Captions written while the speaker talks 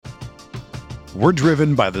We're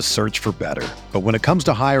driven by the search for better. But when it comes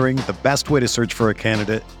to hiring, the best way to search for a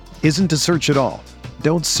candidate isn't to search at all.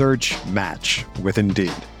 Don't search, match with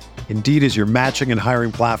Indeed. Indeed is your matching and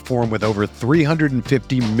hiring platform with over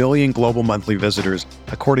 350 million global monthly visitors,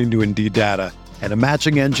 according to Indeed data, and a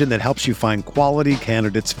matching engine that helps you find quality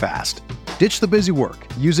candidates fast. Ditch the busy work.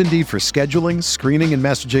 Use Indeed for scheduling, screening, and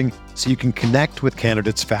messaging so you can connect with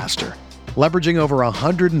candidates faster. Leveraging over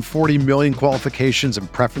 140 million qualifications and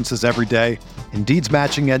preferences every day, Indeed's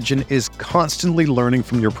matching engine is constantly learning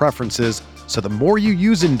from your preferences, so the more you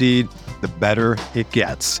use Indeed, the better it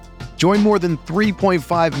gets. Join more than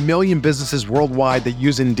 3.5 million businesses worldwide that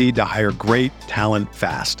use Indeed to hire great talent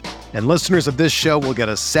fast. And listeners of this show will get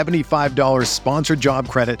a $75 sponsored job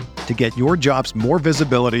credit to get your jobs more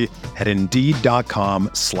visibility at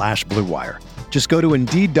Indeed.com/Blue Wire. Just go to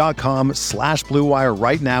Indeed.com/Blue Wire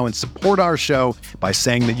right now and support our show by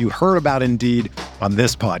saying that you heard about Indeed on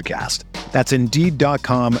this podcast. That's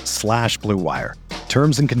Indeed.com/Blue Wire.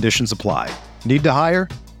 Terms and conditions apply. Need to hire?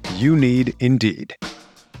 You need Indeed.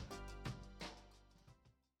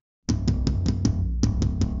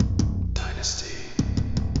 Dynasty.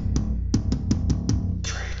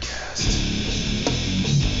 TradeCast.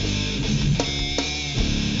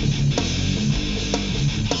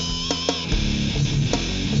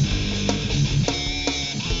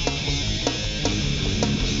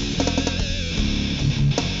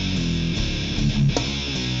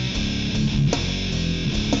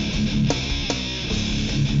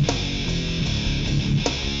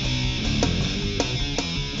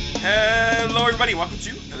 Hello, everybody. Welcome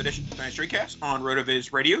to another edition of Dynasty TradeCast on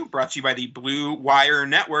RotoViz Radio, brought to you by the Blue Wire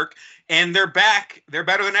Network. And they're back. They're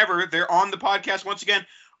better than ever. They're on the podcast once again.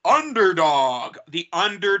 Underdog. The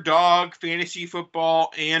Underdog Fantasy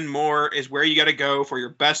Football and more is where you got to go for your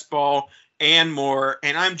best ball and more.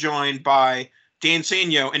 And I'm joined by Dan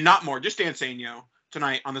Sanyo, and not more, just Dan Sanyo,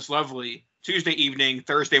 tonight on this lovely Tuesday evening,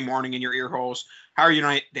 Thursday morning in your ear holes. How are you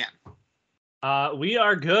tonight, Dan? We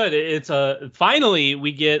are good. It's finally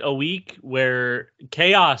we get a week where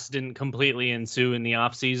chaos didn't completely ensue in the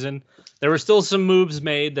off season. There were still some moves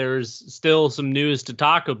made. There's still some news to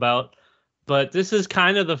talk about, but this is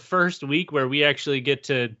kind of the first week where we actually get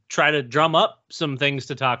to try to drum up some things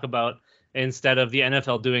to talk about instead of the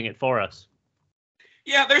NFL doing it for us.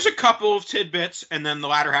 Yeah, there's a couple of tidbits, and then the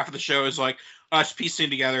latter half of the show is like us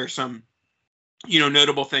piecing together some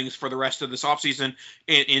notable things for the rest of this offseason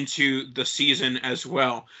and into the season as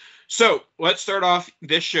well. So let's start off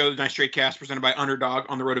this show, the Nice Trade Cast, presented by Underdog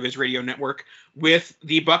on the RotoViz Radio Network, with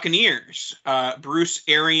the Buccaneers. Bruce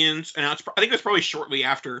Arians announced, I think it was probably shortly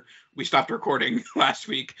after we stopped recording last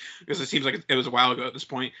week, because it seems like it was a while ago at this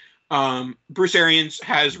point. Bruce Arians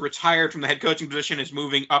has retired from the head coaching position, is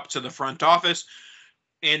moving up to the front office,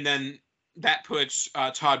 and then that puts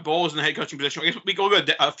Todd Bowles in the head coaching position. I guess we go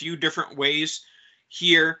a few different ways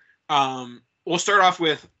here. We'll start off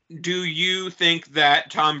with, do you think that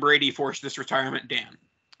Tom Brady forced this retirement, Dan?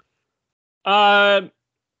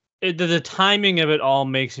 The timing of it all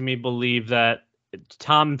makes me believe that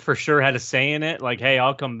Tom for sure had a say in it. Like, hey,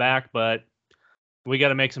 I'll come back, but we got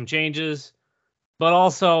to make some changes. But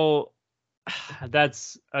also,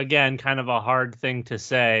 that's, again, kind of a hard thing to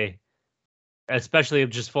say, especially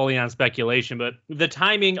just fully on speculation. But the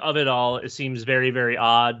timing of it all, it seems very, very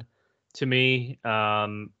odd to me,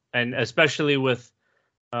 and especially with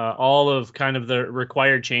all of kind of the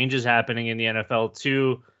required changes happening in the NFL,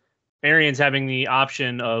 too. Arians having the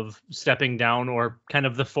option of stepping down, or kind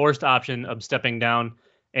of the forced option of stepping down,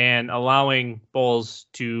 and allowing Bowles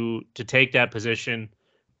to take that position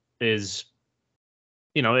is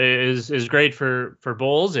great for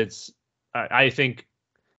Bowles. It's, I think,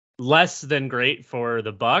 less than great for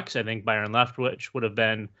the Bucs. I think Byron Leftwich would have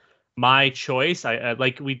been my choice. I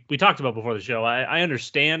like we talked about before the show. I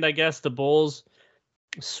understand, I guess, the Bulls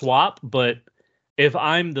swap, but if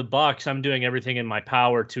I'm the Bucs, I'm doing everything in my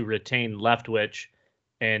power to retain Leftwich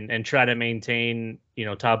and try to maintain,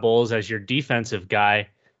 Todd Bowles as your defensive guy.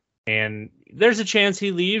 And there's a chance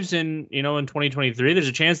he leaves in 2023. There's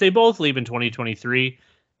a chance they both leave in 2023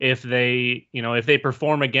 if they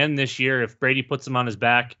perform again this year, if Brady puts them on his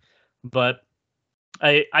back. But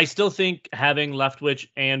I still think having Leftwich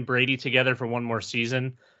and Brady together for one more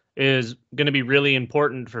season is going to be really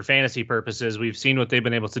important for fantasy purposes. We've seen what they've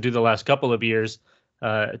been able to do the last couple of years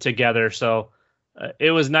together. So it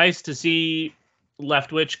was nice to see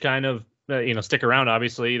Leftwich kind of, stick around.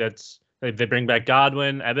 Obviously, they bring back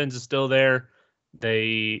Godwin. Evans is still there.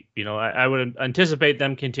 I would anticipate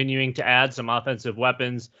them continuing to add some offensive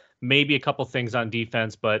weapons, maybe a couple things on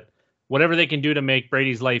defense, but whatever they can do to make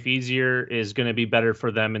Brady's life easier is going to be better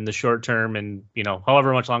for them in the short term, and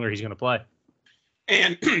however much longer he's going to play.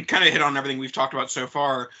 and kind of hit on everything we've talked about so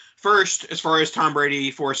far. First, as far as Tom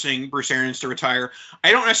Brady forcing Bruce Arians to retire,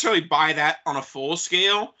 I don't necessarily buy that on a full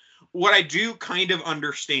scale. What I do kind of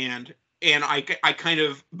understand, and I kind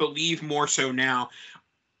of believe more so now,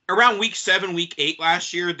 around week 7, week 8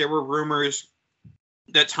 last year, there were rumors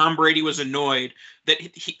that Tom Brady was annoyed that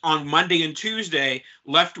on Monday and Tuesday,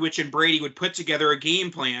 Leftwich and Brady would put together a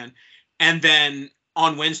game plan, and then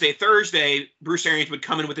on Wednesday, Thursday, Bruce Arians would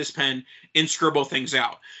come in with his pen and scribble things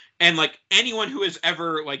out. And like anyone who has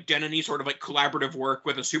ever like done any sort of like collaborative work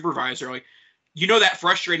with a supervisor, like, you know, that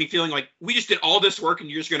frustrating feeling like we just did all this work and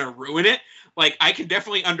you're just going to ruin it. Like, I can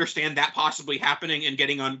definitely understand that possibly happening and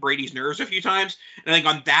getting on Brady's nerves a few times. And I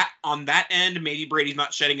think on that end, maybe Brady's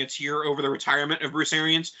not shedding a tear over the retirement of Bruce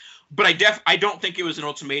Arians. But I don't think it was an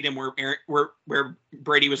ultimatum where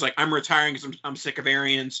Brady was like, I'm retiring because I'm sick of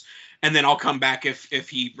Arians, and then I'll come back if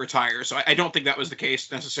he retires. So I don't think that was the case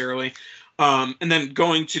necessarily. And then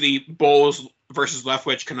going to the Bowles versus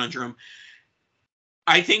Leftwich conundrum,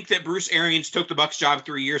 I think that Bruce Arians took the Bucs job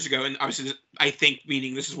 3 years ago, and obviously I think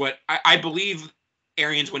meaning this is what I believe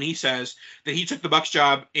Arians when he says that he took the Bucs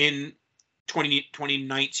job in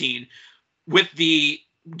 2019 with the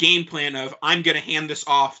game plan of I'm going to hand this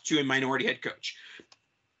off to a minority head coach.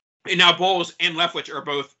 And now Bowles and Leftwich are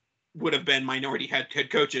both would have been minority head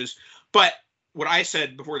coaches. But what I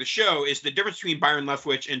said before the show is the difference between Byron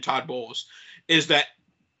Leftwich and Todd Bowles is that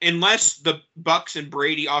unless the Bucs and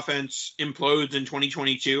Brady offense implodes in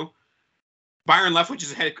 2022, Byron Leftwich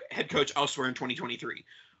is a head coach elsewhere in 2023.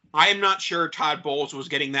 I am not sure Todd Bowles was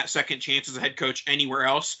getting that second chance as a head coach anywhere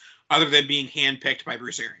else other than being handpicked by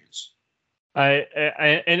Bruce Arians.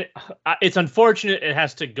 It's unfortunate it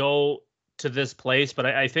has to go to this place, but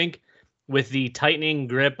I think with the tightening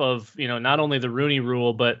grip of, you know, not only the Rooney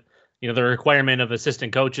Rule, but, you know, the requirement of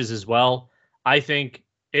assistant coaches as well, I think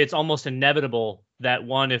it's almost inevitable that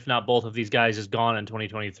one, if not both of these guys is gone in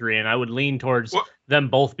 2023. And I would lean towards them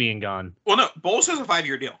both being gone. Well, no, Bowles has a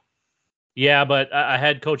 5-year deal. Yeah, but a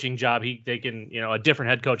head coaching job, they can, you know, a different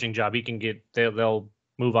head coaching job he can get, they'll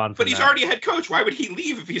move on from But he's that. already a head coach. Why would he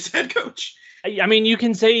leave if he's head coach? I mean, you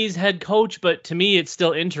can say he's head coach, but to me, it's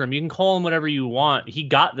still interim. You can call him whatever you want. He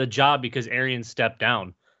got the job because Arians stepped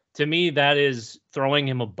down. To me, that is throwing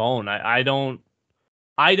him a bone. I don't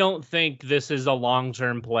think this is a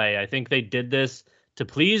long-term play. I think they did this to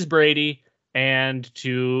please Brady and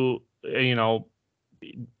to, you know,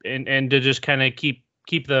 and to just kind of keep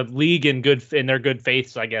the league in their good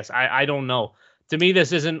faiths, I guess. I don't know. To me,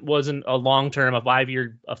 this wasn't a long-term, a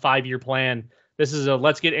 5-year plan. This is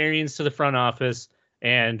let's get Arians to the front office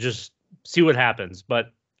and just see what happens.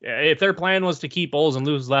 But if their plan was to keep Bowles and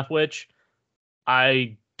lose Leftwich,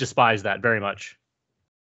 I despise that very much.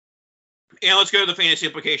 And let's go to the fantasy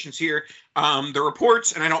implications here. The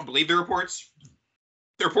reports, and I don't believe the reports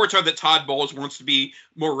are that Todd Bowles wants to be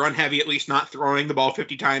more run heavy, at least not throwing the ball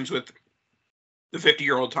 50 times with the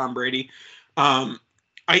 50-year-old Tom Brady.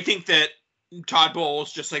 I think that Todd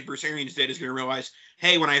Bowles, just like Bruce Arians did, is going to realize,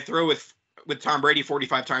 hey, when I throw with Tom Brady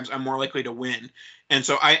 45 times, I'm more likely to win. And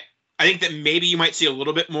so I think that maybe you might see a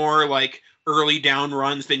little bit more like early down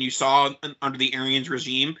runs than you saw under the Arians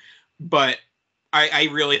regime. But I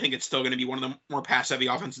really think it's still going to be one of the more pass-heavy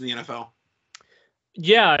offenses in the NFL.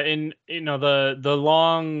 Yeah, and you know the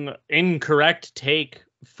long incorrect take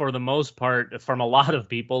for the most part from a lot of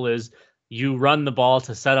people is you run the ball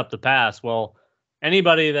to set up the pass. Well,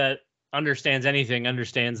 anybody that understands anything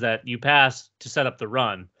understands that you pass to set up the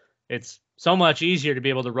run. It's so much easier to be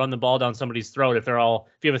able to run the ball down somebody's throat if you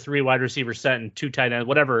have a 3 wide receiver set and 2 tight ends,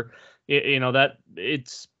 whatever. That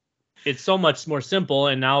it's so much more simple.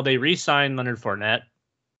 And now they re-signed Leonard Fournette.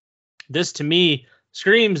 This to me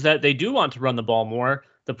screams that they do want to run the ball more.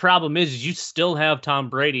 The problem is you still have Tom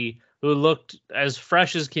Brady, who looked as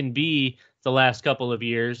fresh as can be the last couple of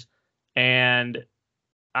years. And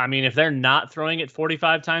I mean, if they're not throwing it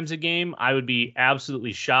 45 times a game, I would be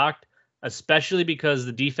absolutely shocked, especially because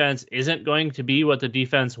the defense isn't going to be what the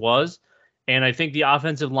defense was. And I think the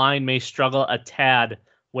offensive line may struggle a tad,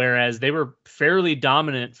 whereas they were fairly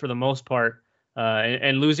dominant for the most part,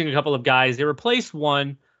 and losing a couple of guys. They replaced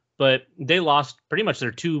one, but they lost pretty much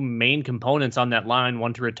their 2 main components on that line,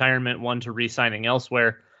 one to retirement, one to re-signing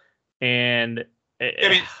elsewhere. And I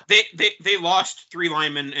mean, they lost 3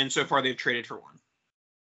 linemen, and so far they've traded for 1.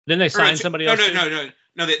 Then they signed somebody else.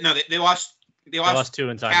 No. They lost 2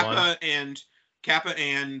 and signed Kappa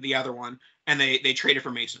and the other one, and they traded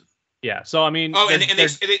for Mason. Yeah. So I mean,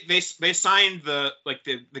 they signed the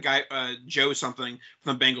guy Joe something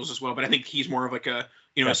from the Bengals as well, but I think he's more of like a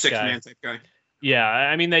 6-man type guy. Yeah,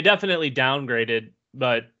 I mean, they definitely downgraded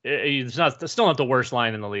but it's still not the worst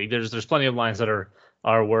line in the league. There's plenty of lines that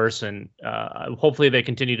are worse, and hopefully they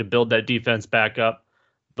continue to build that defense back up.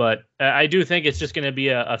 But I do think it's just going to be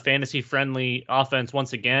a fantasy-friendly offense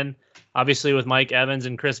once again, obviously with Mike Evans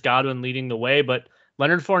and Chris Godwin leading the way. But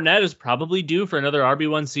Leonard Fournette is probably due for another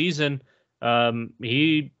RB1 season.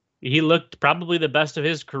 He looked probably the best of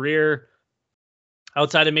his career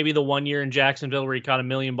outside of maybe the 1 year in Jacksonville where he caught 1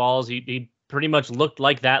 million balls. He pretty much looked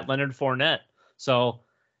like that Leonard Fournette. So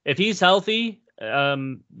if he's healthy,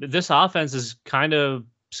 this offense is kind of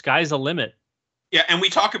sky's the limit. Yeah, and we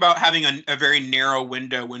talk about having a very narrow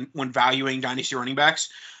window when valuing dynasty running backs.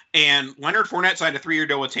 And Leonard Fournette signed a 3-year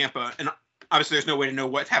deal with Tampa. And obviously there's no way to know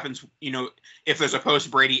what happens, if there's a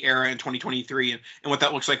post-Brady era in 2023 and what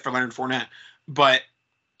that looks like for Leonard Fournette. But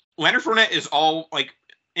Leonard Fournette is all, like,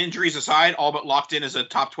 injuries aside, all but locked in as a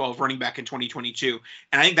top 12 running back in 2022.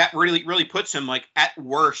 And I think that really, really puts him, like, at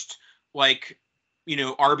worst, like,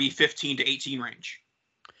 RB 15 to 18 range.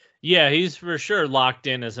 Yeah, he's for sure locked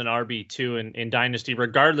in as an RB2 in Dynasty,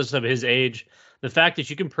 regardless of his age. The fact that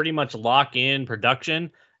you can pretty much lock in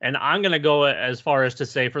production, and I'm going to go as far as to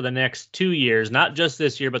say for the next 2 years, not just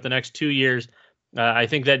this year, but the next 2 years, I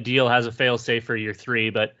think that deal has a fail-safe for year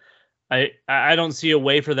 3, but I don't see a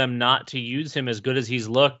way for them not to use him as good as he's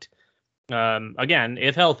looked. Again,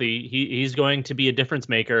 if healthy, he's going to be a difference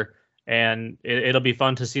maker, and it'll be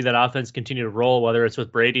fun to see that offense continue to roll, whether it's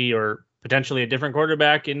with Brady or potentially a different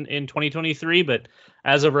quarterback in 2023. But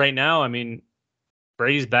as of right now, I mean,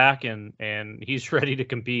 Brady's back and he's ready to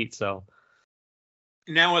compete. So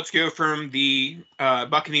now let's go from the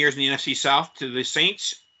Buccaneers in the NFC South to the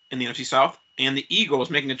Saints in the NFC South and the Eagles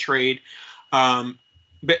making a trade.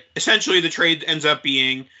 But essentially the trade ends up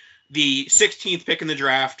being the 16th pick in the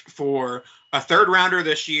draft for a third rounder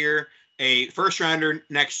this year, a first rounder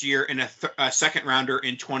next year, and a second rounder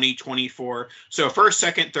in 2024. So first,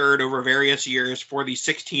 second, third over various years for the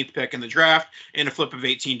 16th pick in the draft and a flip of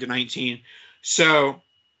 18 to 19. So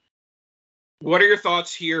what are your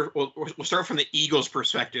thoughts here? We'll start from the Eagles'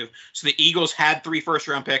 perspective. So the Eagles had 3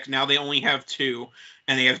 first-round picks. Now they only have 2,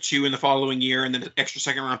 and they have 2 in the following year and then an extra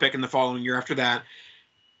second-round pick in the following year after that.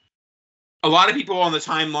 A lot of people on the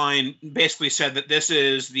timeline basically said that this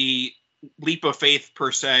is the leap of faith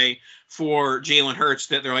per se for Jalen Hurts,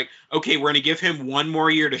 that they're like, okay, we're going to give him 1 more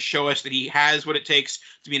year to show us that he has what it takes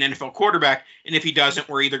to be an NFL quarterback. And if he doesn't,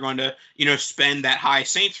 we're either going to, spend that high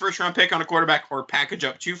Saints first round pick on a quarterback or package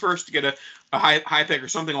up 2 first to get a high pick or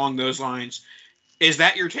something along those lines. Is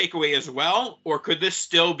that your takeaway as well? Or could this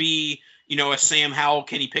still be, a Sam Howell,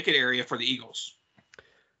 Kenny Pickett area for the Eagles?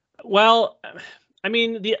 Well, I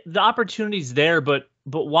mean, the opportunity's there, but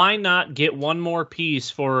why not get 1 more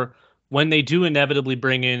piece for when they do inevitably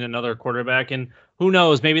bring in another quarterback? And who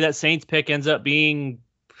knows, maybe that Saints pick ends up being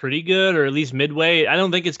pretty good or at least midway. I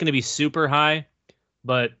don't think it's going to be super high,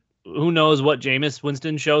 but who knows what Jameis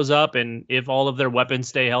Winston shows up and if all of their weapons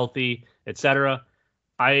stay healthy, etc.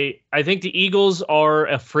 I think the Eagles are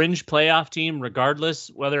a fringe playoff team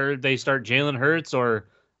regardless whether they start Jalen Hurts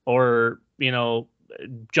or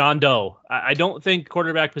John Doe. I don't think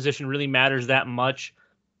quarterback position really matters that much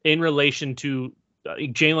in relation to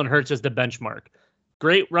Jalen Hurts as the benchmark.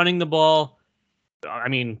 Great running the ball. I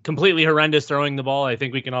mean, completely horrendous throwing the ball. I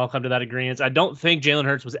think we can all come to that agreement. I don't think Jalen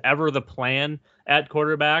Hurts was ever the plan at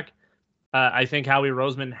quarterback. I think Howie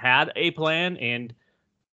Roseman had a plan, and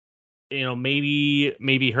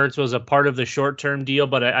maybe Hurts was a part of the short-term deal.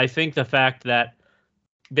 But I think the fact that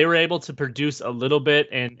they were able to produce a little bit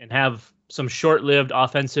and have some short-lived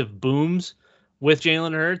offensive booms with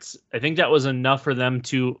Jalen Hurts, I think that was enough for them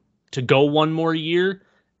to go 1 more year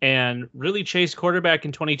and really chase quarterback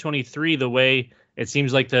in 2023 the way it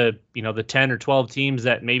seems like the 10 or 12 teams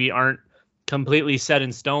that maybe aren't completely set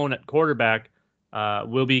in stone at quarterback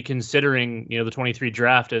will be considering, the 23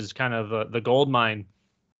 draft as kind of the gold mine.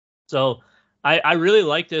 So I really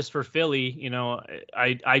like this for Philly.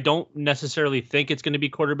 I don't necessarily think it's going to be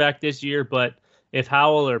quarterback this year, but if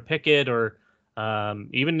Howell or Pickett or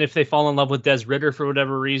even if they fall in love with Des Ridder for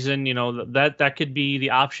whatever reason, that could be the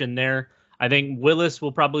option there. I think Willis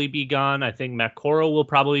will probably be gone. I think Matt Corral will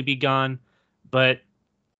probably be gone, but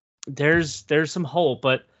there's some hope.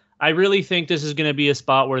 But I really think this is going to be a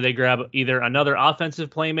spot where they grab either another offensive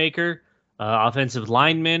playmaker, offensive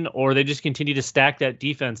lineman, or they just continue to stack that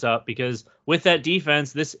defense up, because with that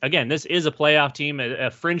defense, this is a playoff team, a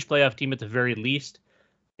fringe playoff team at the very least.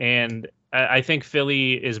 And I think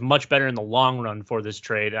Philly is much better in the long run for this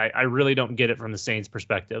trade. I really don't get it from the Saints'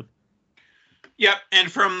 perspective. Yep,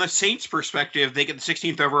 and from the Saints' perspective, they get the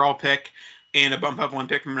 16th overall pick and a bump up 1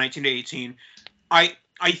 pick from 19 to 18. I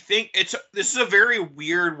I think this is a very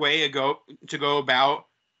weird way to go about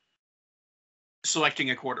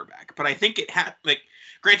selecting a quarterback, but I think it had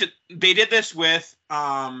granted they did this with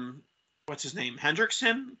what's his name,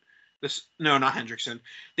 Hendrickson. No, not Hendrickson.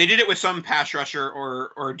 They did it with some pass rusher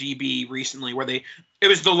or DB recently, where it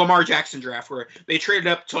was the Lamar Jackson draft where they traded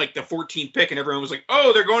up to like the 14th pick, and everyone was like,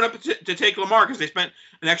 "Oh, they're going up to take Lamar because they spent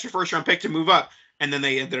an extra first round pick to move up," and then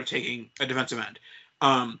they ended up taking a defensive end.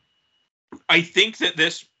 I think that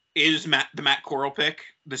this is the Matt Corral pick,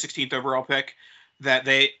 the 16th overall pick.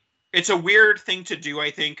 It's a weird thing to do, I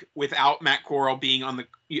think, without Matt Corral being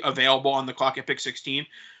available on the clock at pick 16.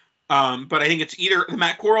 But I think it's either the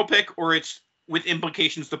Matt Corral pick or it's with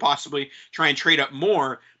implications to possibly try and trade up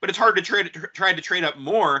more. But it's hard to try to trade up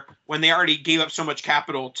more when they already gave up so much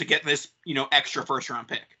capital to get this, extra first round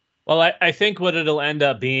pick. Well, I think what it'll end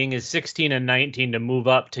up being is 16 and 19 to move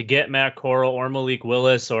up to get Matt Corral or Malik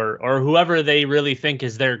Willis or whoever they really think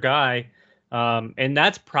is their guy. And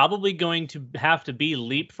that's probably going to have to be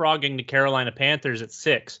leapfrogging the Carolina Panthers at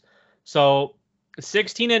 6. So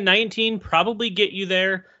 16 and 19 probably get you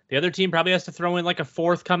there. The other team probably has to throw in like a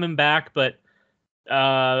 4th coming back, but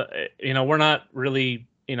we're not really,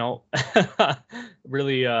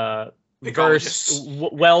 really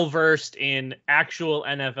well versed in actual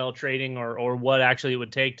NFL trading or what actually it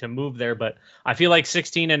would take to move there. But I feel like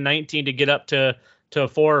 16 and 19 to get up to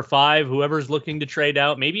 4 or 5, whoever's looking to trade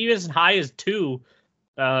out, maybe as high as 2,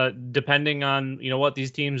 depending on, what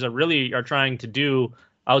these teams are trying to do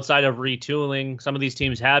outside of retooling. Some of these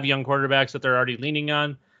teams have young quarterbacks that they're already leaning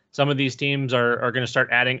on. Some of these teams are going to start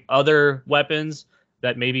adding other weapons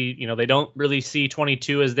that maybe, they don't really see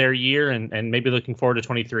 22 as their year and maybe looking forward to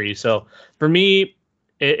 23. So for me,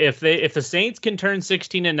 if the Saints can turn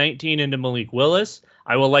 16 and 19 into Malik Willis,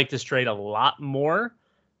 I will like this trade a lot more.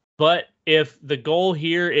 But if the goal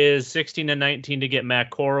here is 16 and 19 to get Matt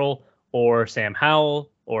Corral or Sam Howell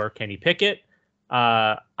or Kenny Pickett,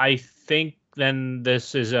 I think then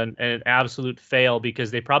this is an absolute fail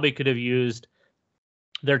because they probably could have used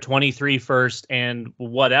their 23 first and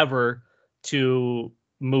whatever to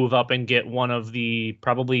move up and get one of the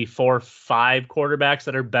probably 4 or 5 quarterbacks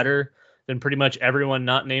that are better than pretty much everyone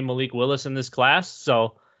not named Malik Willis in this class.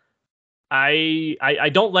 So I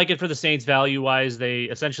don't like it for the Saints value wise. They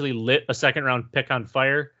essentially lit a 2nd round pick on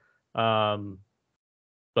fire.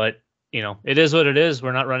 But it is what it is.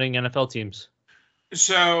 We're not running NFL teams.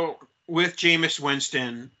 So with Jameis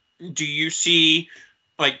Winston, do you see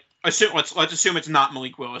let's assume it's not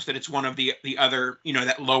Malik Willis, that it's one of the other,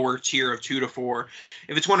 that lower tier of 2 to 4.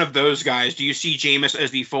 If it's one of those guys, do you see Jameis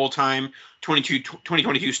as the full-time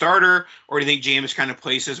 2022 starter, or do you think Jameis kind of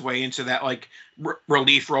plays his way into that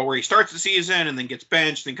relief role where he starts the season and then gets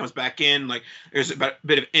benched, then comes back in? There's a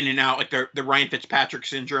bit of in and out, like the Ryan Fitzpatrick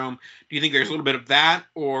syndrome. Do you think there's a little bit of that,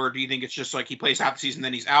 or do you think it's just he plays half the season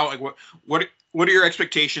then he's out? What are your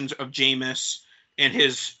expectations of Jameis and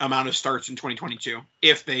his amount of starts in 2022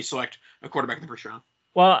 if they select a quarterback in the first round?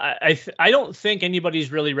 Well, I don't think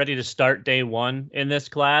anybody's really ready to start day one in this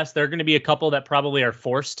class. There are going to be a couple that probably are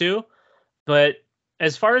forced to. But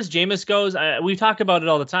as far as Jameis goes, we talk about it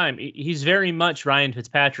all the time. He's very much Ryan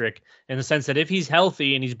Fitzpatrick in the sense that if he's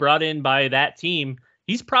healthy and he's brought in by that team,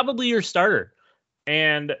 he's probably your starter.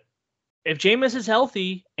 And if Jameis is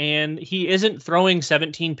healthy and he isn't throwing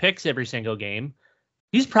 17 picks every single game,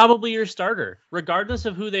 he's probably your starter, regardless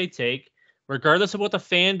of who they take, regardless of what the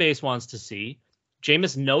fan base wants to see.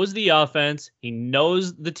 Jameis knows the offense. He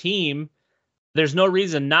knows the team. There's no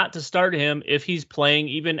reason not to start him if he's playing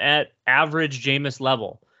even at average Jameis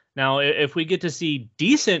level. Now, if we get to see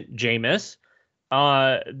decent Jameis,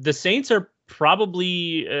 the Saints are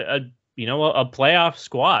probably a playoff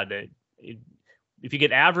squad. If you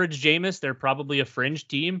get average Jameis, they're probably a fringe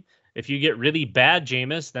team. If you get really bad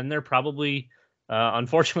Jameis, then they're probably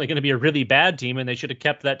unfortunately going to be a really bad team, and they should have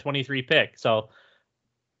kept that 23 pick. So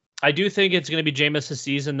I do think it's going to be Jameis'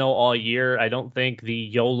 season, though, all year. I don't think the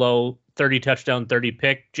YOLO 30 touchdown, 30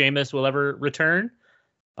 pick Jameis will ever return.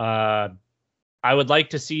 I would like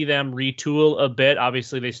to see them retool a bit.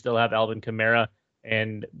 Obviously, they still have Alvin Kamara,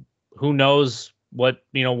 and who knows what,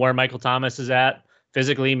 where Michael Thomas is at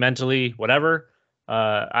physically, mentally, whatever.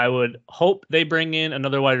 I would hope they bring in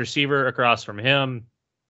another wide receiver across from him.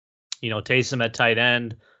 Taysom at tight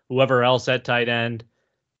end, whoever else at tight end.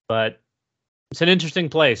 But it's an interesting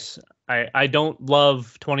place. I don't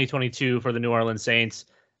love 2022 for the New Orleans Saints.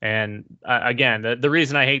 And again, the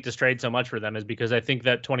reason I hate this trade so much for them is because I think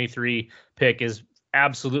that 23 pick is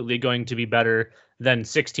absolutely going to be better than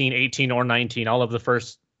 16, 18, or 19, all of the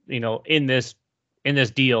first, in this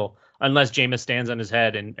deal, unless Jameis stands on his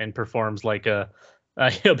head and performs like a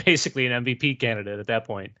basically an MVP candidate at that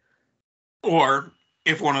point. Or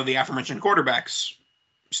if one of the aforementioned quarterbacks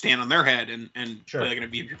stand on their head and Sure. play like an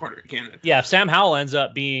MVP quarterback candidate. Yeah, if Sam Howell ends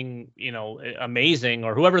up being, amazing,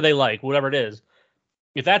 or whoever they like, whatever it is,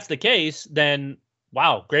 if that's the case, then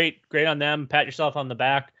wow, great on them. Pat yourself on the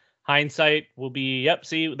back. Hindsight will be, yep,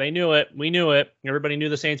 see, they knew it. We knew it. Everybody knew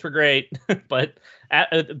the Saints were great. But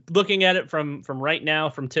looking at it from right now,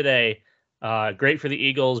 from today, great for the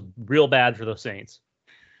Eagles, real bad for the Saints.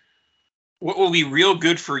 What will be real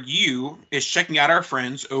good for you is checking out our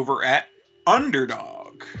friends over at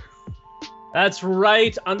Underdog. That's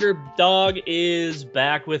right. Underdog is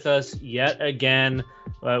back with us yet again.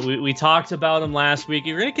 We talked about them last week.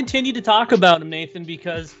 You're going to continue to talk about them, Nathan,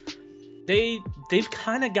 because they've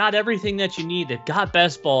kind of got everything that you need. They've got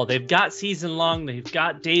best ball. They've got season long. They've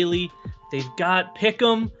got daily. They've got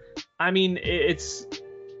pick'em. I mean, it's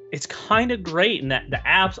kind of great, and that the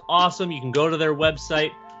app's awesome. You can go to their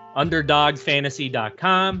website,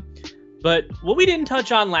 underdogfantasy.com. But what we didn't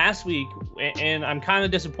touch on last week, and I'm kind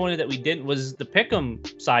of disappointed that we didn't, was the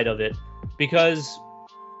pick'em side of it, because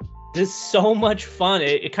this is so much fun.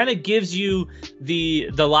 It kind of gives you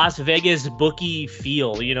the Las Vegas bookie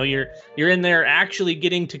feel. You're in there actually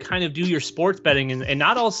getting to kind of do your sports betting, and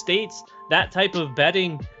not all states that type of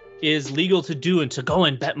betting is legal to do, and to go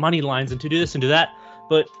and bet money lines and to do this and do that.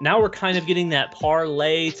 But now we're kind of getting that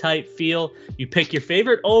parlay type feel. You pick your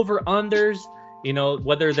favorite over-unders,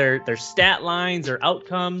 whether they're stat lines or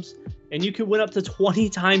outcomes, and you can win up to 20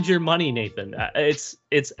 times your money, Nathan.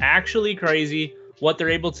 It's actually crazy what they're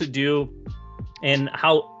able to do, and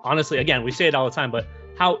how, honestly, again, we say it all the time, but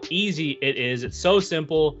how easy it is. It's so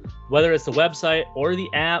simple, whether it's the website or the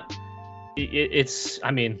app.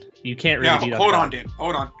 I mean, you can't really beat hold on, Dan.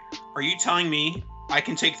 Hold on. Are you telling me I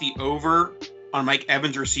can take the over on Mike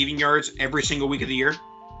Evans receiving yards every single week of the year?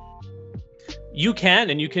 You can,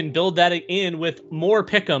 and you can build that in with more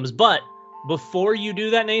pick'ems. But before you do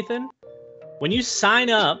that, Nathan, when you sign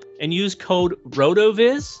up and use code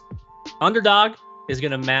RotoViz, Underdog is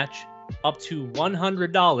going to match up to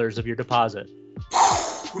 $100 of your deposit.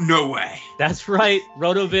 No way. That's right.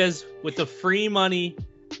 RotoViz, with the free money,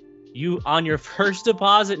 you on your first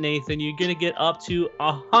deposit, Nathan, you're going to get up to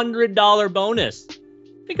 $100 bonus.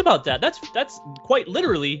 Think about that. That's quite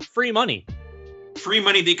literally free money. Free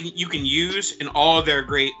money you can use in all of their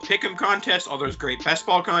great pick'em contests, all those great best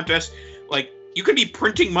ball contests. Like, you could be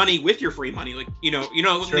printing money with your free money. Like,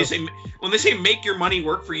 when they say make your money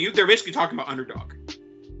work for you, they're basically talking about Underdog.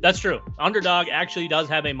 That's true. Underdog actually does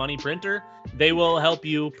have a money printer. They will help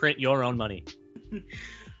you print your own money.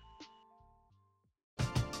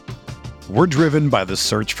 We're driven by the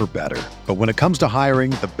search for better. But when it comes to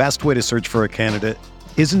hiring, the best way to search for a candidate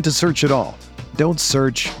isn't to search at all. Don't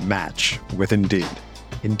search, match with Indeed.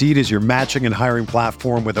 Indeed is your matching and hiring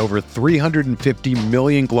platform with over 350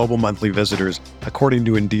 million global monthly visitors, according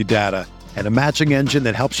to Indeed data, and a matching engine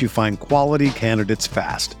that helps you find quality candidates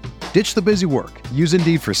fast. Ditch the busy work. Use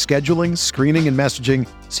Indeed for scheduling, screening, and messaging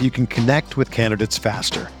so you can connect with candidates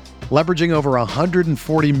faster. Leveraging over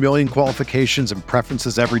 140 million qualifications and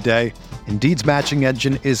preferences every day, Indeed's matching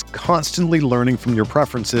engine is constantly learning from your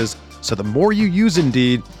preferences, so the more you use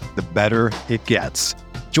Indeed, the better it gets.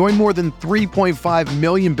 Join more than 3.5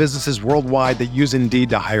 million businesses worldwide that use Indeed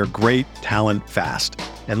to hire great talent fast.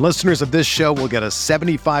 And listeners of this show will get a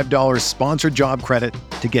 $75 sponsored job credit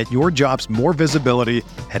to get your jobs more visibility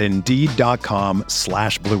at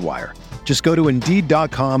Indeed.com/Blue Wire. Just go to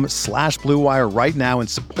Indeed.com/Blue Wire right now and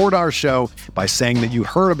support our show by saying that you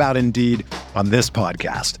heard about Indeed on this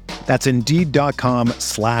podcast. That's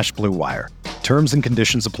Indeed.com/Blue Wire. Terms and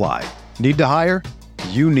conditions apply. Need to hire?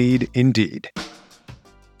 You need Indeed.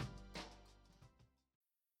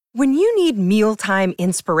 When you need mealtime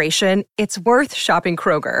inspiration, it's worth shopping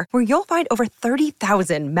Kroger, where you'll find over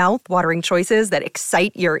 30,000 mouth-watering choices that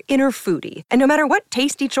excite your inner foodie. And no matter what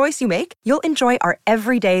tasty choice you make, you'll enjoy our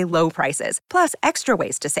everyday low prices, plus extra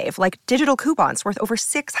ways to save, like digital coupons worth over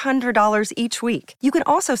 $600 each week. You can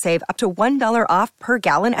also save up to $1 off per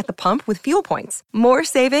gallon at the pump with fuel points. More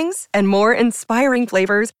savings and more inspiring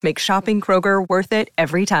flavors make shopping Kroger worth it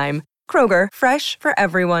every time. Kroger, fresh for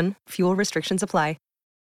everyone. Fuel restrictions apply.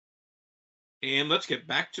 And let's get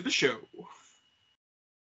back to the show.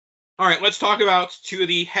 All right, let's talk about two of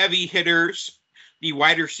the heavy hitters, the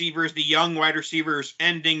wide receivers, the young wide receivers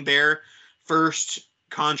ending their first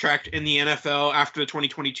contract in the NFL after the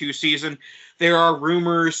 2022 season. There are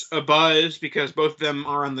rumors abuzz because both of them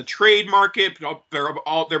are on the trade market. They're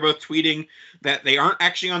both tweeting that they aren't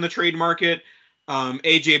actually on the trade market.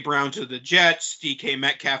 A.J. Brown to the Jets, DK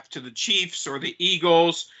Metcalf to the Chiefs or the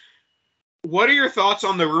Eagles. What are your thoughts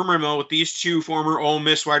on the rumor mill with these two former Ole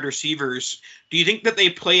Miss wide receivers? Do you think that they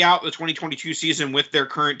play out the 2022 season with their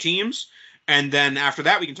current teams? And then after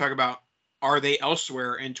that, we can talk about, are they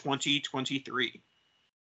elsewhere in 2023?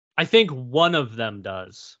 I think one of them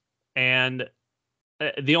does. And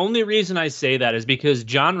the only reason I say that is because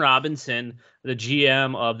John Robinson, the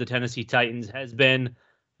GM of the Tennessee Titans, has been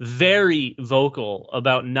very vocal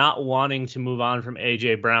about not wanting to move on from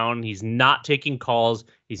A.J. Brown. He's not taking calls.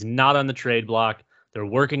 He's not on the trade block. They're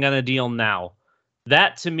working on a deal now.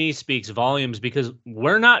 That, to me, speaks volumes because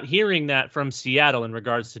we're not hearing that from Seattle in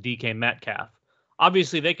regards to DK Metcalf.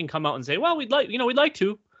 Obviously, they can come out and say, well, we'd like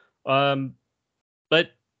to.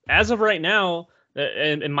 But as of right now,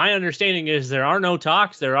 and my understanding is there are no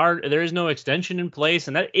talks. There is no extension in place,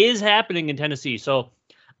 and that is happening in Tennessee. So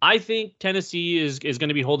I think Tennessee is going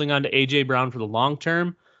to be holding on to A.J. Brown for the long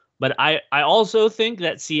term. But I also think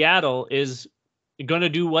that Seattle is going to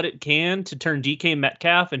do what it can to turn DK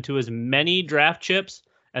Metcalf into as many draft chips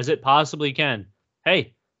as it possibly can.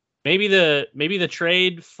 Hey, maybe the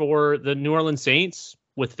trade for the New Orleans Saints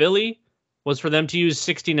with Philly was for them to use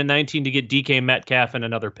 16 and 19 to get DK Metcalf and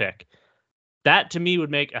another pick. That, to me,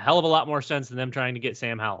 would make a hell of a lot more sense than them trying to get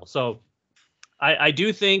Sam Howell. So I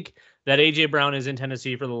do think that A.J. Brown is in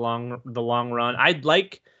Tennessee for the long run. I'd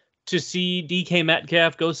like to see DK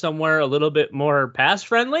Metcalf go somewhere a little bit more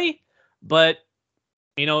pass-friendly, but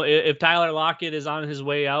if Tyler Lockett is on his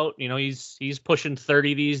way out, he's pushing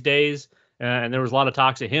 30 these days, and there was a lot of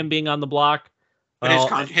talks of him being on the block.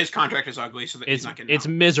 But his contract is ugly, so that he's not getting it's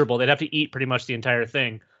miserable. They'd have to eat pretty much the entire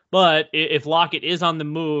thing. But if Lockett is on the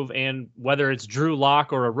move, and whether it's Drew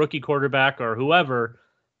Lock or a rookie quarterback or whoever,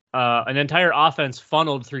 an entire offense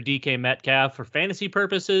funneled through DK Metcalf for fantasy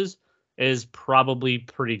purposes is probably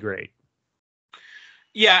pretty great.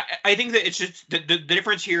 Yeah, I think that it's just the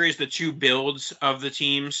difference here is the two builds of the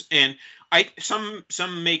teams, and some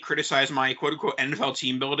may criticize my quote unquote NFL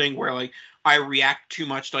team building where like I react too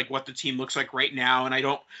much to like what the team looks like right now, and I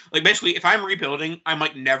don't like basically if I'm rebuilding, I'm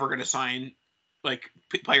like never going to sign like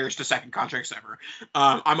players to second contracts ever.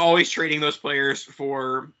 I'm always trading those players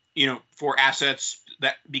for assets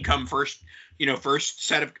that become first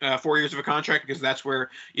set of 4 years of a contract, because that's where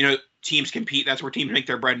teams compete. That's where teams make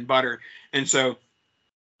their bread and butter, and so.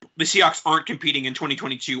 The Seahawks aren't competing in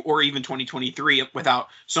 2022 or even 2023 without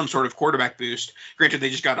some sort of quarterback boost. Granted, they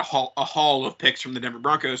just got a haul of picks from the Denver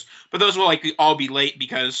Broncos, but those will likely all be late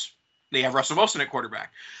because they have Russell Wilson at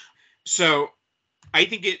quarterback. So I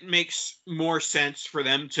think it makes more sense for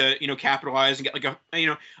them to, capitalize and get like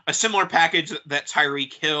a similar package that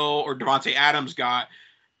Tyreek Hill or Devontae Adams got,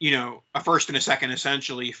 a first and a second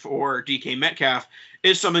essentially for DK Metcalf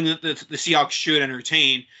is something that the Seahawks should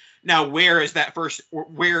entertain. Now, where is that first?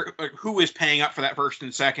 Who is paying up for that first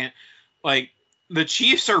and second? Like the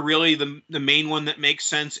Chiefs are really the main one that makes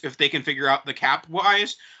sense if they can figure out the cap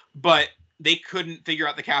wise, but they couldn't figure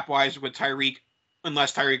out the cap wise with Tyreek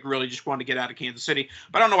unless Tyreek really just wanted to get out of Kansas City.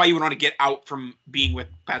 But I don't know why you would want to get out from being with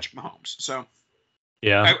Patrick Mahomes. So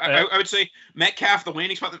yeah, I would say Metcalf, the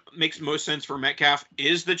landing spot that makes most sense for Metcalf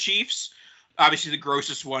is the Chiefs. Obviously, the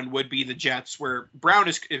grossest one would be the Jets, where Brown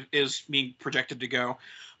is being projected to go.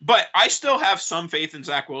 But I still have some faith in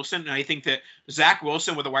Zach Wilson, and I think that Zach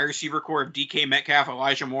Wilson with a wide receiver core of DK Metcalf,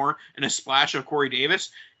 Elijah Moore, and a splash of Corey Davis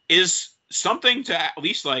is something to at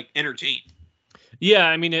least like entertain. Yeah,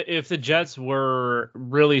 I mean, if the Jets were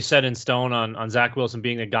really set in stone on Zach Wilson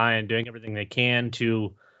being the guy and doing everything they can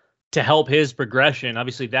to help his progression,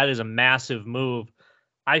 obviously that is a massive move.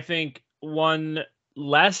 I think one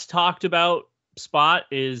less talked about spot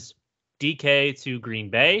is DK to Green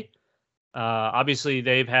Bay. Obviously,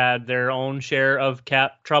 they've had their own share of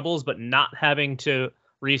cap troubles, but not having to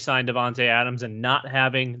re-sign Devontae Adams and not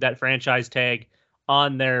having that franchise tag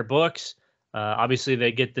on their books. Obviously,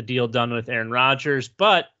 they get the deal done with Aaron Rodgers,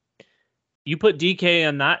 but you put DK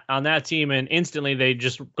on that team, and instantly they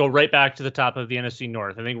just go right back to the top of the NFC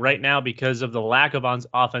North. I think right now, because of the lack of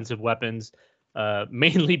offensive weapons,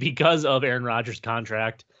 mainly because of Aaron Rodgers'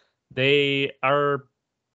 contract, they are.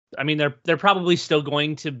 I mean, they're probably still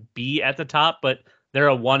going to be at the top, but they're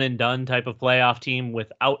a one and done type of playoff team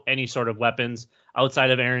without any sort of weapons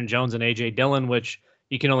outside of Aaron Jones and AJ Dillon, which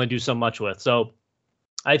you can only do so much with. So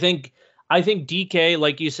I think DK,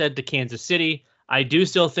 like you said, to Kansas City. I do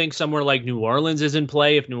still think somewhere like New Orleans is in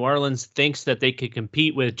play if New Orleans thinks that they could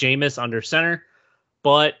compete with Jameis under center.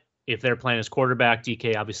 But if they're playing as quarterback,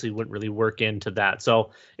 DK obviously wouldn't really work into that.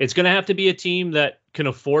 So it's going to have to be a team that can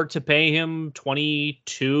afford to pay him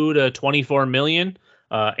 22 to 24 million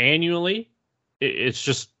annually. It's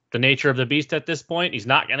just the nature of the beast at this point. He's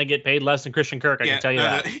not going to get paid less than Christian Kirk. I can tell you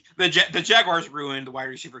that. The Jaguars ruined the wide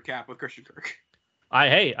receiver cap with Christian Kirk.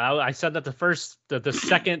 I said that the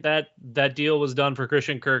second that deal was done for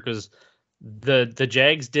Christian Kirk was the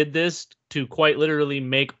Jags did this to quite literally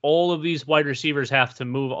make all of these wide receivers have to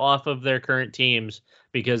move off of their current teams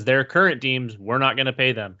because their current teams were not going to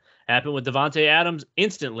pay them. Happened with Devontae Adams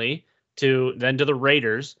instantly to the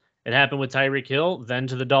Raiders. It happened with Tyreek Hill, then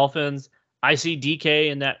to the Dolphins. I see DK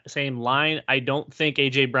in that same line. I don't think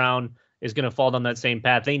A.J. Brown is going to fall down that same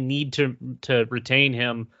path. They need to retain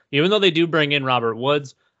him. Even though they do bring in Robert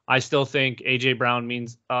Woods, I still think A.J. Brown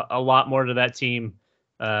means a lot more to that team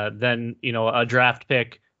than a draft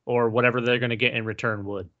pick or whatever they're going to get in return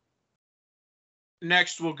would.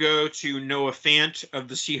 Next, we'll go to Noah Fant of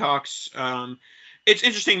the Seahawks. It's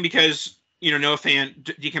interesting because, Noah Fant,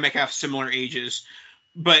 DK Metcalf, similar ages.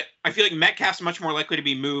 But I feel like Metcalf's much more likely to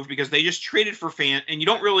be moved because they just traded for Fant, and you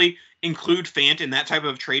don't really include Fant in that type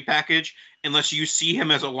of trade package unless you see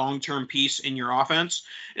him as a long-term piece in your offense.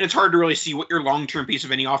 And it's hard to really see what your long-term piece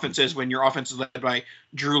of any offense is when your offense is led by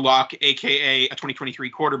Drew Lock, a.k.a. a 2023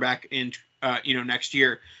 quarterback in next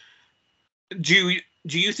year.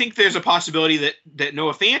 Do you think there's a possibility that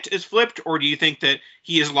Noah Fant is flipped, or do you think that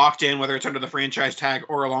he is locked in, whether it's under the franchise tag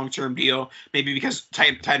or a long-term deal, maybe because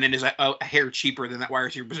tight end is a hair cheaper than that wide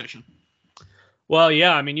receiver position? Well,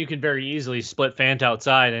 yeah, I mean, you could very easily split Fant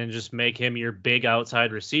outside and just make him your big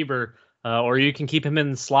outside receiver, or you can keep him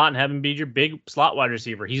in the slot and have him be your big slot wide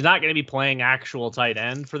receiver. He's not going to be playing actual tight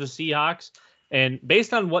end for the Seahawks, and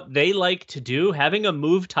based on what they like to do, having a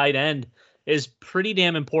move tight end is pretty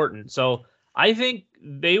damn important. So I think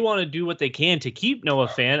they want to do what they can to keep Noah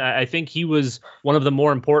Fant. I think he was one of the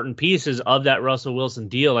more important pieces of that Russell Wilson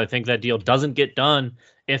deal. I think that deal doesn't get done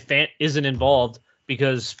if Fant isn't involved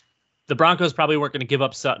because the Broncos probably weren't going to give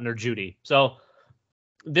up Sutton or Judy. So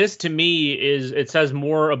this to me it says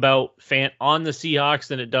more about Fant on the Seahawks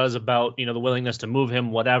than it does about, the willingness to move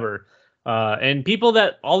him, whatever. And people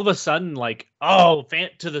that all of a sudden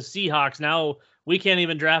Fant to the Seahawks, now we can't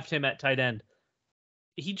even draft him at tight end.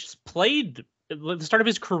 He just played at the start of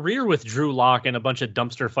his career with Drew Lock and a bunch of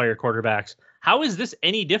dumpster fire quarterbacks. How is this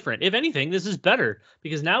any different? If anything, this is better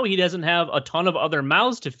because now he doesn't have a ton of other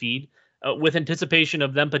mouths to feed with anticipation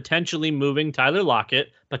of them potentially moving Tyler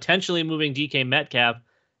Lockett, potentially moving DK Metcalf.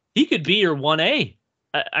 He could be your 1A.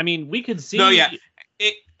 I mean, we could see. No, yeah.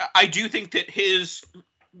 I do think that his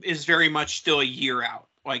is very much still a year out.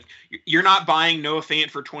 Like, you're not buying Noah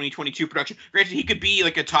Fant for 2022 production. Granted, he could be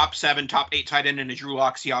like a top 7, top 8 tight end in a Drew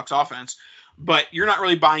Lock Seahawks offense, but you're not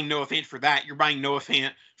really buying Noah Fant for that. You're buying Noah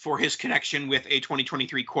Fant for his connection with a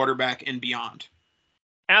 2023 quarterback and beyond.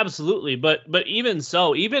 Absolutely, but even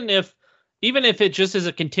so, even if it just is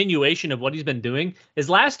a continuation of what he's been doing, his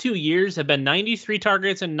last 2 years have been 93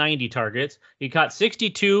 targets and 90 targets. He caught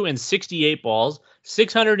 62 and 68 balls,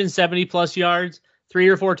 670 plus yards, 3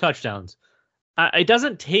 or 4 touchdowns. It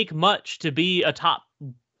doesn't take much to be a top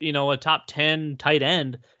 10 tight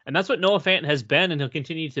end. And that's what Noah Fant has been and he'll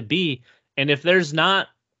continue to be. And if there's not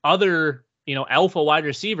other, alpha wide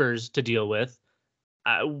receivers to deal with,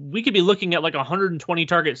 we could be looking at like a 120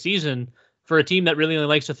 target season for a team that really only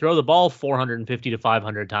likes to throw the ball 450 to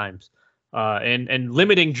 500 times. And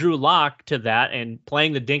limiting Drew Lock to that and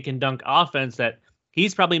playing the dink and dunk offense that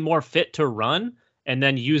he's probably more fit to run, and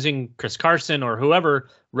then using Chris Carson or whoever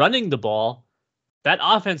running the ball. That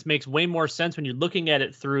offense makes way more sense when you're looking at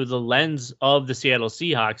it through the lens of the Seattle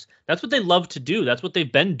Seahawks. That's what they love to do. That's what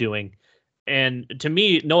they've been doing. And to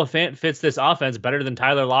me, Noah Fant fits this offense better than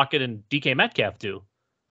Tyler Lockett and DK Metcalf do.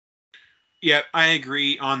 Yeah, I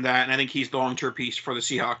agree on that. And I think he's the long-term piece for the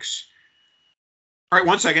Seahawks. All right,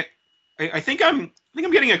 1 second. I think I'm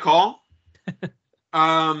getting a call.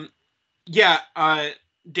 Dan,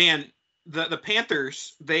 the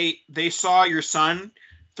Panthers, they saw your son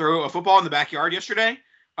throw a football in the backyard yesterday.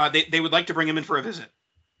 They would like to bring him in for a visit.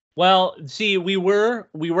 Well, see, we were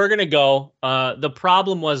going to go. The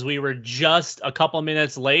problem was we were just a couple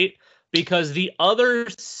minutes late because the other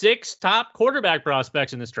 6 top quarterback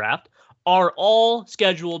prospects in this draft are all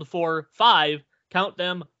scheduled for 5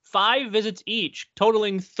 visits each,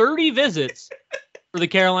 totaling 30 visits for the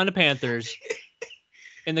Carolina Panthers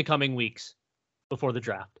in the coming weeks before the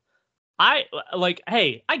draft. I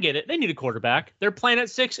get it. They need a quarterback. Their plan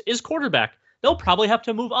at 6 is quarterback. They'll probably have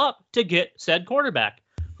to move up to get said quarterback.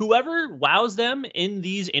 Whoever wows them in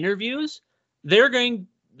these interviews, you'll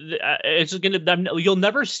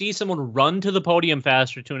never see someone run to the podium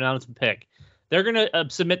faster to announce a pick. They're going to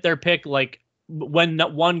submit their pick like when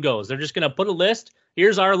one goes. They're just going to put a list.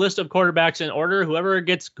 Here's our list of quarterbacks in order. Whoever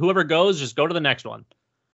goes, just go to the next one.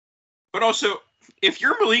 But also, if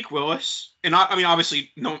you're Malik Willis, and I mean,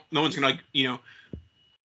 obviously, no one's gonna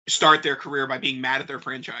start their career by being mad at their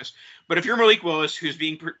franchise. But if you're Malik Willis, who's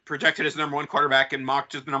being projected as the number one quarterback and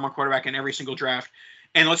mocked as the number one quarterback in every single draft,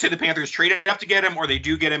 and let's say the Panthers traded up to get him, or they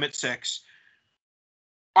do get him at 6,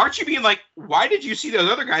 aren't you being like, why did you see those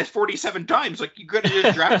other guys 47 times? Like, you could have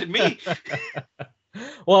just drafted me.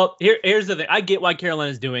 Well, here's the thing. I get why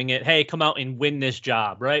Carolina's doing it. Hey, come out and win this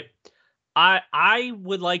job, right? I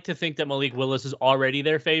would like to think that Malik Willis is already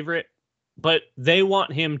their favorite, but they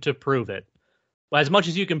want him to prove it. As much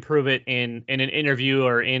as you can prove it in an interview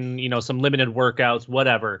or in some limited workouts,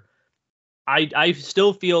 whatever. I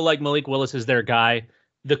still feel like Malik Willis is their guy.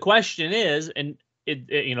 The question is, and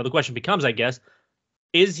the question becomes, I guess,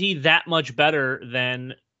 is he that much better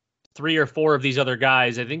than 3 or 4 of these other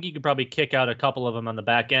guys? I think you could probably kick out a couple of them on the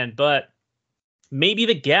back end, but maybe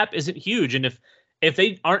the gap isn't huge. And if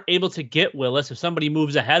they aren't able to get Willis, if somebody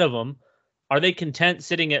moves ahead of them, are they content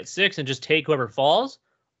sitting at 6 and just take whoever falls?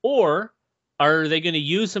 Or are they going to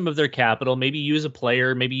use some of their capital, maybe use a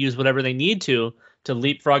player, maybe use whatever they need to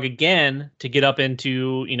leapfrog again to get up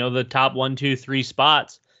into, the top 1, 2, 3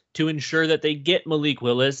 spots to ensure that they get Malik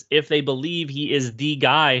Willis if they believe he is the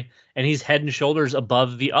guy and he's head and shoulders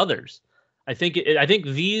above the others. I think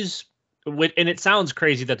these, and it sounds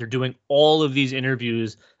crazy that they're doing all of these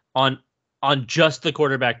interviews on just the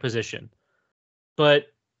quarterback position, but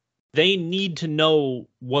they need to know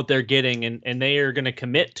what they're getting, and they are going to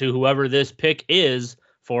commit to whoever this pick is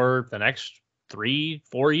for the next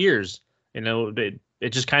 3-4 years. It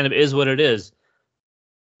just kind of is what it is.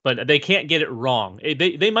 But they can't get it wrong.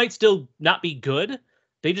 They might still not be good.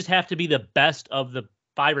 They just have to be the best of the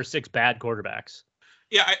 5 or 6 bad quarterbacks.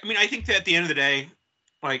 Yeah, I mean, I think that at the end of the day,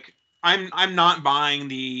 like, I'm not buying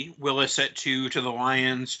the Willis at 2 to the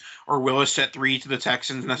Lions or Willis at 3 to the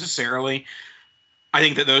Texans necessarily. I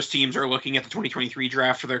think that those teams are looking at the 2023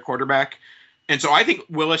 draft for their quarterback. And so I think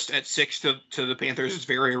Willis at 6 to the Panthers is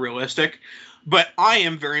very realistic. But I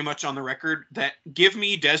am very much on the record that give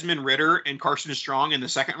me Desmond Ridder and Carson Strong in the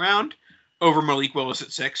 2nd round over Malik Willis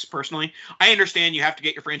at 6, personally. I understand you have to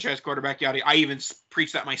get your franchise quarterback, yada. I even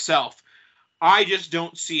preach that myself. I just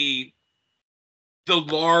don't see the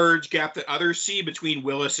large gap that others see between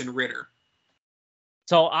Willis and Ridder.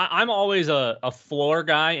 So I'm always a floor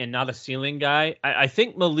guy and not a ceiling guy. I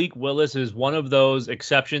think Malik Willis is one of those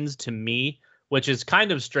exceptions to me, which is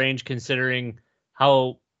kind of strange considering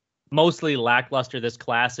how mostly lackluster this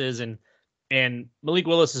class is. And Malik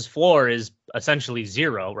Willis's floor is essentially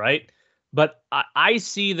 0, right? But I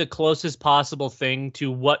see the closest possible thing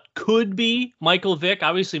to what could be Michael Vick.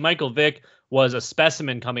 Obviously, Michael Vick was a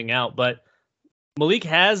specimen coming out, but Malik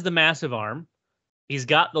has the massive arm. He's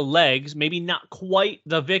got the legs, maybe not quite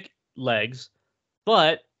the Vic legs,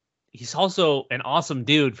 but he's also an awesome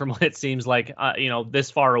dude from what it seems like, this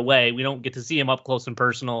far away. We don't get to see him up close and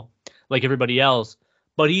personal like everybody else,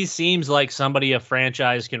 but he seems like somebody a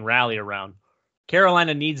franchise can rally around.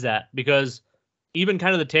 Carolina needs that because even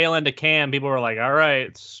kind of the tail end of Cam, people were like, all right,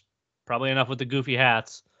 it's probably enough with the goofy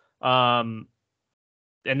hats. And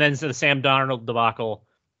then to the Sam Darnold debacle,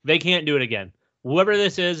 they can't do it again. Whoever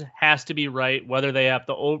this is has to be right, whether they have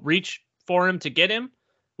to reach for him to get him,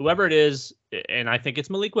 whoever it is, and I think it's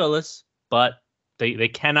Malik Willis, but they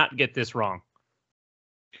cannot get this wrong.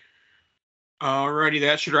 Alrighty,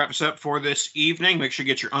 that should wrap us up for this evening. Make sure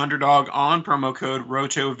you get your underdog on, promo code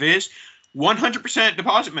ROTOVIZ. 100%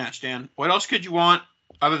 deposit match, Dan. What else could you want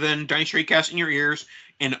other than Dynasty TradeCast in your ears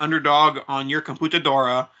and underdog on your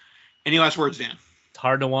computadora? Any last words, Dan? It's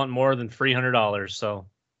hard to want more than $300, so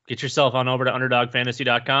get yourself on over to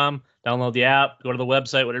UnderdogFantasy.com, download the app, go to the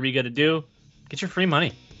website, whatever you got to do. Get your free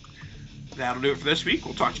money. That'll do it for this week.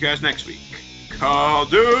 We'll talk to you guys next week.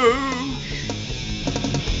 Kadoosh!